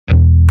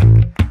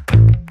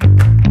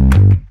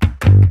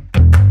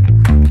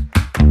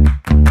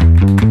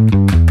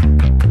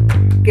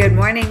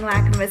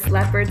Clackamas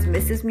Leopards.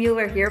 Mrs.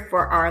 Mueller here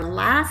for our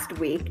last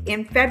week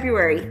in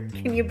February.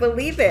 Can you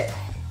believe it?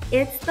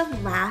 It's the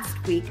last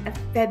week of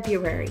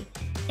February,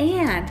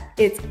 and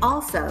it's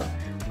also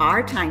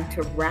our time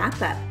to wrap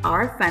up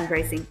our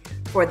fundraising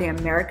for the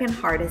American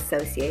Heart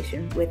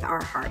Association with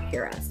our Heart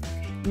Heroes.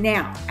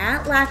 Now,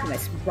 at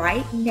Clackamas,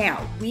 right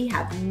now, we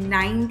have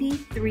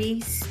 93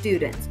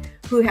 students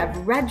who have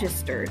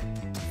registered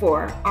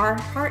for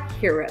our Heart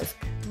Heroes.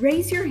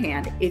 Raise your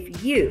hand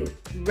if you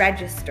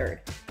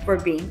registered for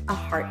being a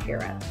Heart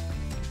Hero.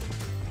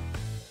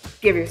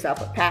 Give yourself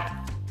a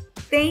pat.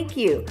 Thank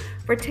you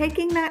for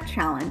taking that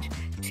challenge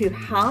to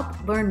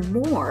help learn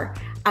more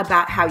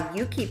about how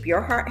you keep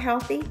your heart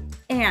healthy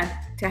and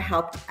to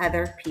help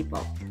other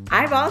people.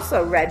 I've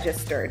also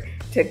registered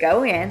to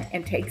go in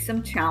and take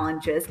some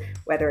challenges,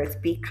 whether it's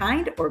Be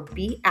Kind or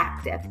Be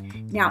Active.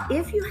 Now,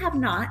 if you have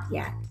not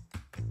yet,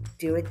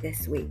 do it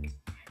this week.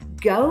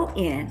 Go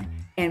in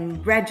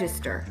and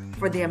register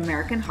for the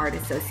American Heart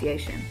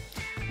Association.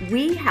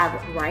 We have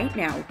right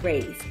now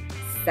raised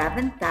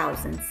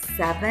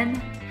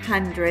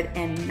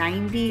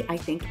 $7,790, I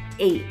think,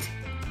 $8.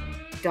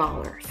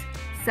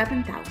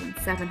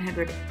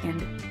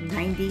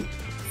 $7,790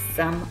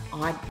 some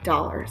odd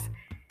dollars.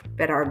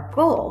 But our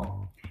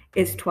goal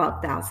is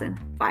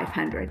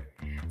 $12,500.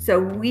 So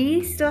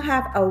we still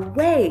have a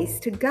ways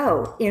to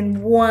go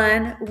in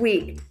 1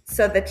 week.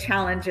 So the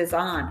challenge is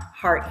on,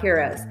 Heart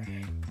Heroes.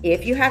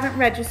 If you haven't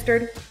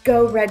registered,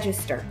 go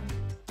register.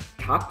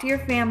 Talk to your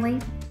family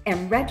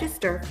and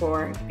register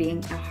for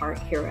being a Heart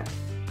Hero.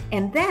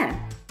 And then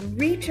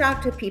reach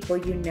out to people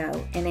you know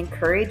and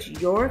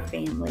encourage your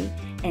family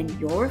and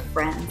your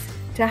friends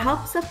to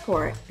help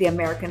support the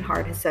American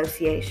Heart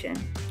Association.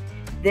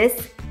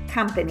 This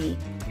company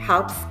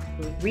helps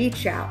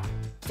reach out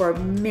for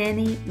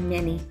many,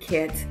 many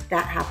kids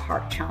that have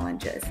heart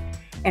challenges.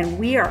 And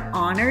we are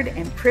honored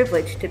and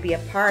privileged to be a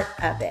part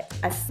of it.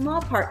 A small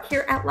part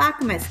here at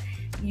Clackamas.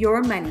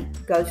 Your money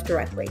goes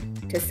directly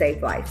to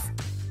save lives.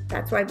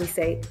 That's why we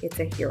say it's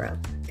a hero.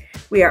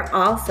 We are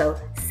also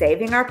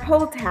saving our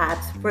pull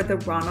tabs for the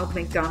Ronald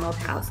McDonald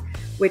House,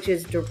 which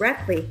is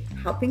directly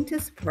helping to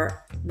support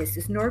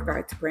Mrs.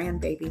 Norgaard's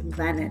grandbaby,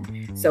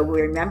 Lennon. So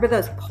we remember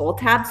those pull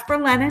tabs for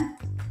Lennon.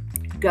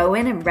 Go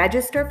in and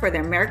register for the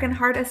American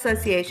Heart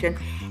Association,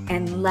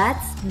 and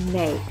let's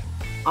make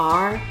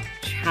our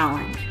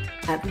challenge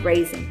of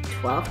raising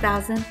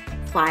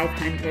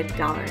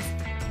 $12,500.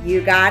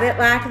 You got it,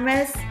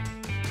 Clackamas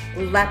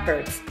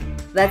Leopards.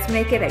 Let's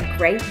make it a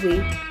great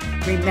week.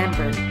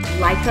 Remember,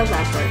 like a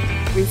leopard,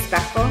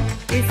 respectful,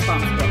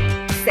 responsible,